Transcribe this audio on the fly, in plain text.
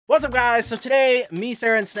What's up, guys? So today, me,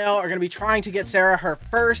 Sarah, and Snell are going to be trying to get Sarah her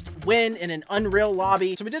first win in an Unreal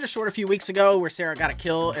lobby. So we did a short a few weeks ago where Sarah got a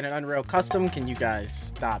kill in an Unreal custom. Can you guys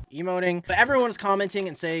stop emoting? But everyone was commenting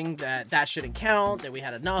and saying that that shouldn't count, that we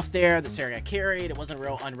had enough there, that Sarah got carried. It wasn't a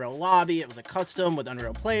real Unreal lobby. It was a custom with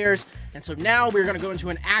Unreal players. And so now we're going to go into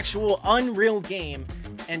an actual Unreal game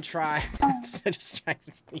and try just trying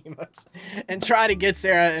to emotes and try to get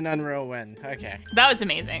Sarah an Unreal win. Okay. That was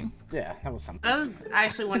amazing. Yeah, that was something. That was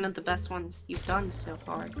actually one of the best ones you've done so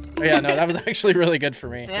far. Oh, yeah, no, that was actually really good for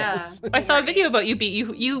me. Yeah. I saw a video about you beat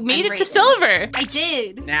you made it to silver. I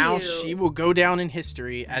did. Now she will go down in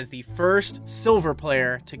history as the first silver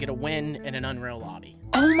player to get a win in an Unreal lobby.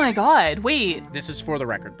 Oh my god, wait. This is for the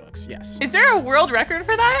record books, yes. Is there a world record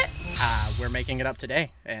for that? We're making it up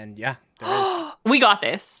today, and yeah, there is. We got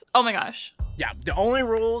this. Oh my gosh. Yeah, the only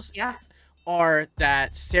rules are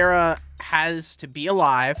that Sarah has to be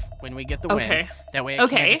alive when we get the win. That way it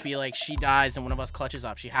can't just be like she dies and one of us clutches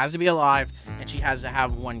up. She has to be alive and she has to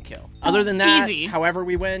have one kill. Other than that, however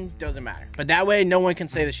we win, doesn't matter. But that way no one can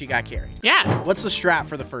say that she got carried. Yeah. What's the strat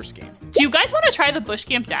for the first game? Do you guys want to try the bush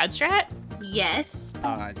camp dad strat? Yes.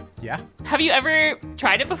 Yeah. Have you ever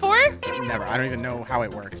tried it before? Never. I don't even know how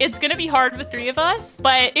it works. It's gonna be hard with 3 of us,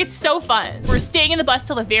 but it's so fun. We're staying in the bus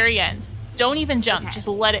till the very end. Don't even jump, just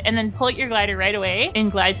let it, and then pull out your glider right away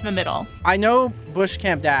and glide to the middle. I know Bush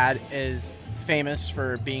Camp Dad is famous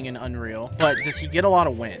for being an Unreal, but does he get a lot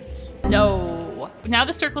of wins? No. Now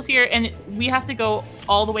the circle's here, and we have to go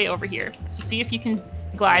all the way over here. So see if you can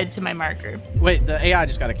glide to my marker. Wait, the AI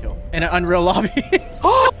just got a kill in an Unreal lobby.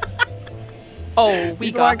 Oh, we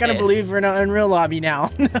People aren't gonna believe we're in an Unreal lobby now.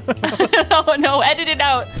 Oh no, edit it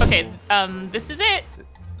out. Okay, this is it.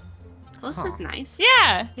 Well, this is nice.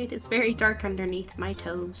 Yeah. It is very dark underneath my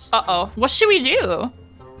toes. Uh-oh. What should we do?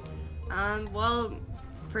 Well,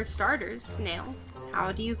 for starters, Snail,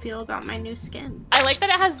 how do you feel about my new skin? I like that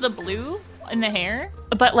it has the blue in the hair,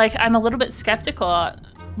 but like I'm a little bit skeptical.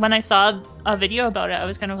 When I saw a video about it, I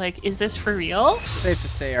was kind of like, is this for real? Safe to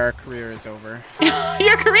say our career is over.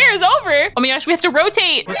 Your career is over? Oh my gosh, we have to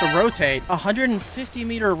rotate. We have to rotate.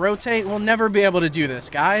 150-meter rotate? We'll never be able to do this,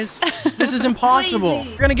 guys. This is impossible.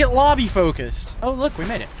 We're gonna get lobby focused. Oh, look, we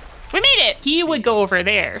made it. We made it. He would go over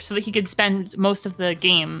there so that he could spend most of the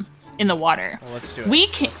game in the water. Well, let's do it. We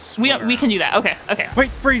can do that. Okay. Wait,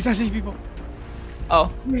 freeze, I see people. Oh.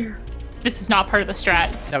 Where? This is not part of the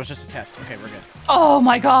strat. That was just a test. Okay, we're good. Oh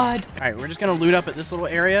my god. All right, we're just gonna loot up at this little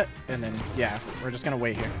area, and then, yeah, we're just gonna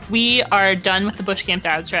wait here. We are done with the bush camp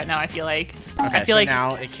dad strat now, I feel like. Okay, so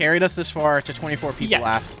now it carried us this far to 24 people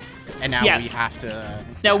left, and now we have to...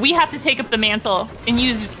 No, we have to take up the mantle and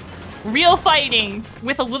use real fighting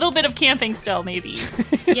with a little bit of camping still, maybe.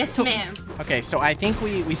 Yes, ma'am. Okay, so I think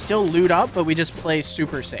we still loot up, but we just play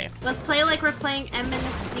super safe. Let's play like we're playing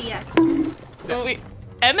M&CS. Oh, wait.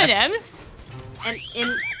 M&Ms? And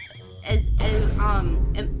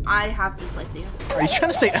I have dyslexia. Are you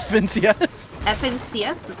trying to say FNCS?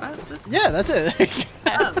 FNCS? Is that this? Yeah, that's it.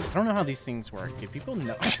 Oh. I don't know how these things work. Do people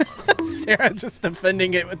know? Sarah just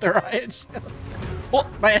defending it with the riot shield. Oh,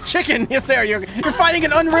 by a chicken. Yes, Sarah, you're fighting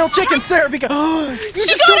an Unreal chicken, Sarah, because you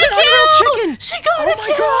just killed an Unreal chicken. She got a kill. Oh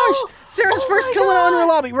my gosh. Sarah's first kill in an Unreal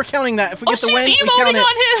lobby. We're counting that. If we get the win, we count it.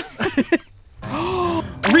 On him.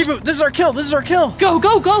 Reboot. This is our kill. This is our kill. Go.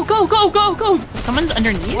 Someone's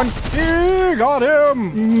underneath. One here. Got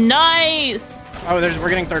him. Nice. Oh, we're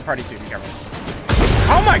getting third party too. Be careful.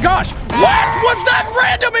 Oh my gosh. What was that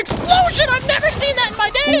random explosion? I've never seen that in my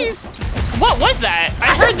days. What was that?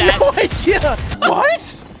 I heard that. No idea.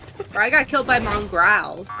 What? Or I got killed by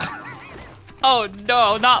Mongrel. Oh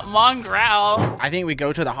no, not Mongrel. I think we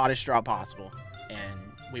go to the hottest drop possible.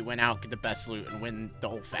 We went out, get the best loot, and win the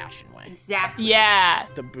old-fashioned way. Exactly. Yeah.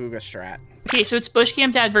 The Booga strat. Okay, so it's Bush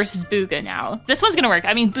Camp Dad versus Booga now. This one's gonna work.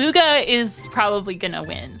 I mean, Booga is probably gonna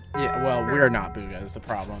win. Yeah, well, we're not Booga is the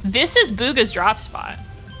problem. This is Booga's drop spot.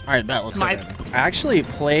 All right, bet, let's go then. I actually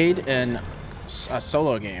played in a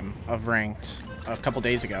solo game of ranked a couple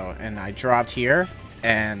days ago, and I dropped here,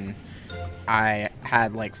 and I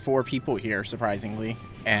had like 4 people here, surprisingly,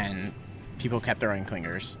 and people kept throwing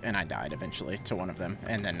clingers, and I died eventually to one of them,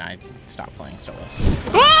 and then I stopped playing solos.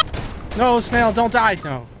 Ah! No, Snail, don't die.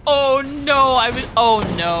 No. Oh no, oh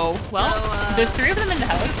no. Well, so, there's 3 of them in the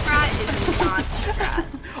house. Strat is not strat.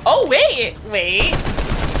 Oh, wait.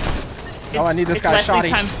 Oh, I need this guy's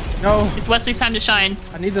shotty. No. It's Wesley's time to shine.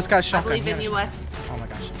 I need this guy's shotgun. I believe in you, Wes. Oh my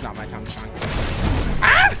gosh, it's not my time to shine.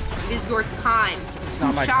 Ah! It is your time. It's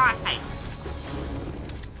not my time.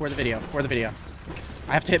 For the video.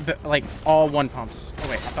 I have to hit like all 1 pumps. Oh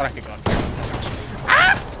wait, I thought I could go up here. Oh my gosh.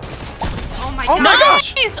 Oh my Oh god. my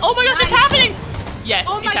gosh! Oh my gosh, it's happening! Yes,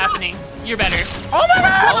 Oh it's my God. happening. You're better. Oh my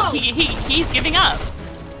gosh! Oh, he's giving up.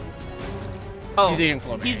 Oh, He's eating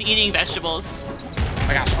flowberries. He's eating vegetables. Oh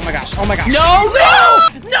my gosh, oh my gosh, oh my gosh.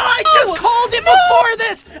 No! No, I just called it before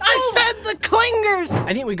this! I said the clingers!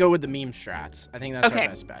 I think we go with the meme strats. I think that's our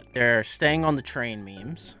best bet. They're staying on the train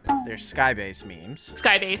memes. They're skybase memes.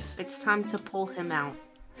 Skybase. It's time to pull him out.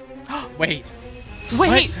 Wait.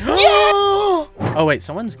 Wait. Oh wait,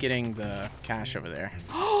 someone's getting the cash over there.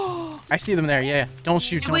 I see them there, yeah. Don't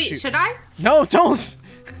shoot, don't Wait, shoot. should I? No, don't!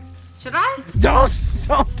 Should I? Don't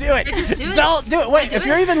do it! Should I just do it? Don't do it! Wait, do if it?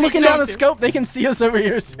 you're even looking down the scope, they can see us over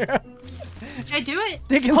here, Sarah. Should I do it?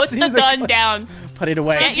 They can Put see the gun down. Put it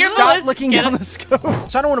away. Get your Stop list. looking Get down it. the scope.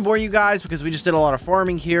 So I don't want to bore you guys because we just did a lot of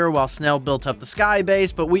farming here while Snell built up the sky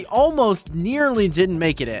base, but we almost nearly didn't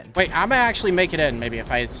make it in. Wait, I might actually make it in. Maybe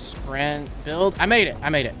if I sprint, build. I made it. I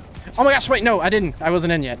made it. Oh my gosh, wait, no, I didn't. I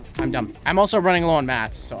wasn't in yet. I'm dumb. I'm also running low on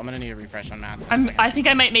mats, so I'm gonna need a refresh on mats. I think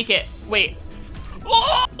I might make it. Wait.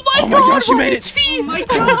 Oh my Oh my God, gosh, you one made it. HP. Oh my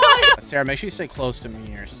God. Sarah, make sure you stay close to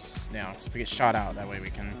me or Snell. So if we get shot out, that way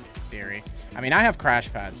we can theory. I mean, I have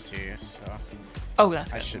crash pads too, so Oh,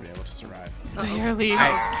 that's I good. should be able to survive. Barely.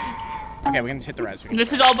 Okay, we can hit the res.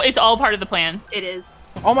 This is all. It's all part of the plan. It is.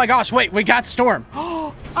 Oh my gosh, wait, we got Storm.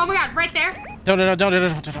 Oh my God, right there. Don't.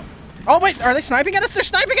 Oh wait, are they sniping at us? They're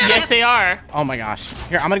sniping at Yes, us! they are. Oh my gosh.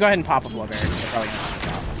 Here, I'm gonna go ahead and pop a flowberry. They're probably gonna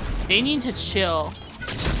sneak out. They need to chill.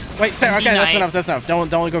 Wait, Sarah, Be okay, that's nice. enough. Don't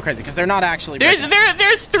go crazy, because they're not actually There's breaking.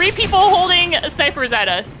 there's 3 people holding snipers at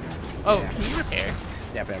us. Oh, Yeah. can you repair?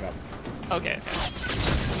 Yep. Okay.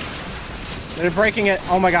 They're breaking it.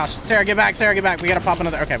 Oh my gosh. Sarah, get back. We gotta pop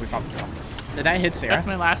another. Okay, we popped it. Did that hit Sarah? That's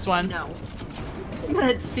my last one. No.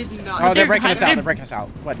 That did not. Oh, they're They're breaking us out. they're- They're breaking us out.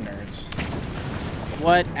 What nerds.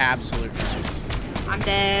 What absolute nerds. I'm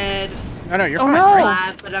dead. No, you're Oh, fine. no. Right?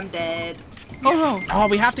 Alive, but I'm dead. Oh no. Oh,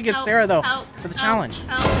 we have to get Help, Sarah, though, help, for the help, challenge.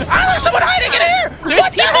 help. Ah, there's someone hiding in here! There's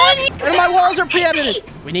What the people heck? in here! And my walls are pre-edited.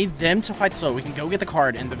 We need them to fight slow. We can go get the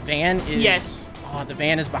card, and the van is... Yes. Oh, the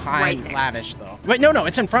van is behind Right there. Lavish, though. Wait, no,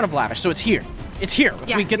 it's in front of Lavish, so it's here. It's here if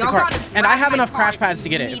Yeah, we get the y'all card. gotta And I grab have my enough crash card pads to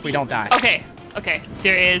get it if we don't die. Okay.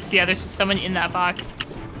 There is. Yeah, there's someone in that box.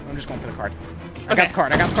 I'm just going for the card. I Okay. got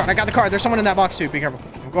the card. There's someone in that box, too. Be careful.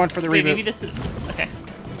 I'm going for the Wait, reboot. maybe this is. Okay.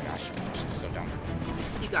 Oh my gosh, this is so dumb.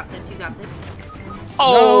 You got this.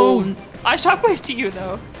 Oh, No. I shockwave to you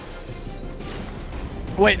though.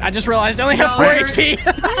 Wait, I just realized I only have 4 HP.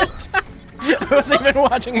 I wasn't even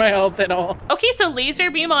watching my health at all. Okay, so laser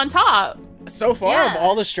beam on top. So far, of Yeah.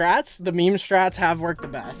 all the strats, the meme strats have worked the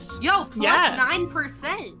best. Yo, plus Yeah.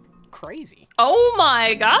 9%. Crazy. Oh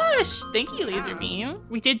my gosh! Thank you, laser beam.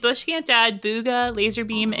 We did bush camp dad, booga, laser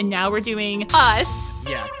beam, and now we're doing us.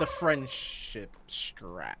 Yeah, the friendship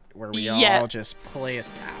strat, where we Yeah. all just play as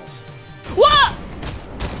pals. What?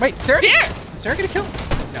 Wait, Sarah? Sarah! Did Sarah get a kill?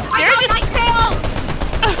 No. Sarah just. I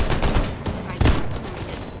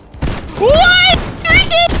What?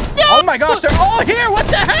 No! Oh my gosh, they're all here! What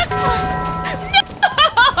the heck? No!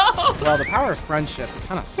 Well, the power of friendship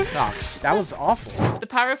kind of sucks. That was awful. The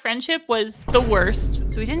power of friendship was the worst.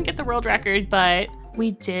 So we didn't get the world record, but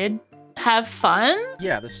we did have fun.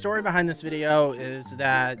 Yeah, the story behind this video is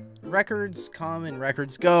that records come and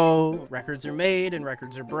records go, records are made and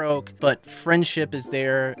records are broke, but friendship is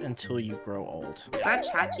there until you grow old. Is that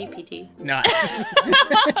ChatGPT? Nuts.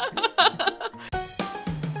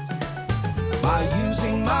 By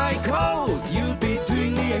using my code, you'd be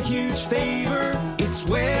doing me a huge favor. It's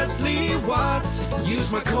WesleyWAT.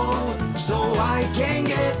 Use my code so I can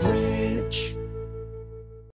get rich.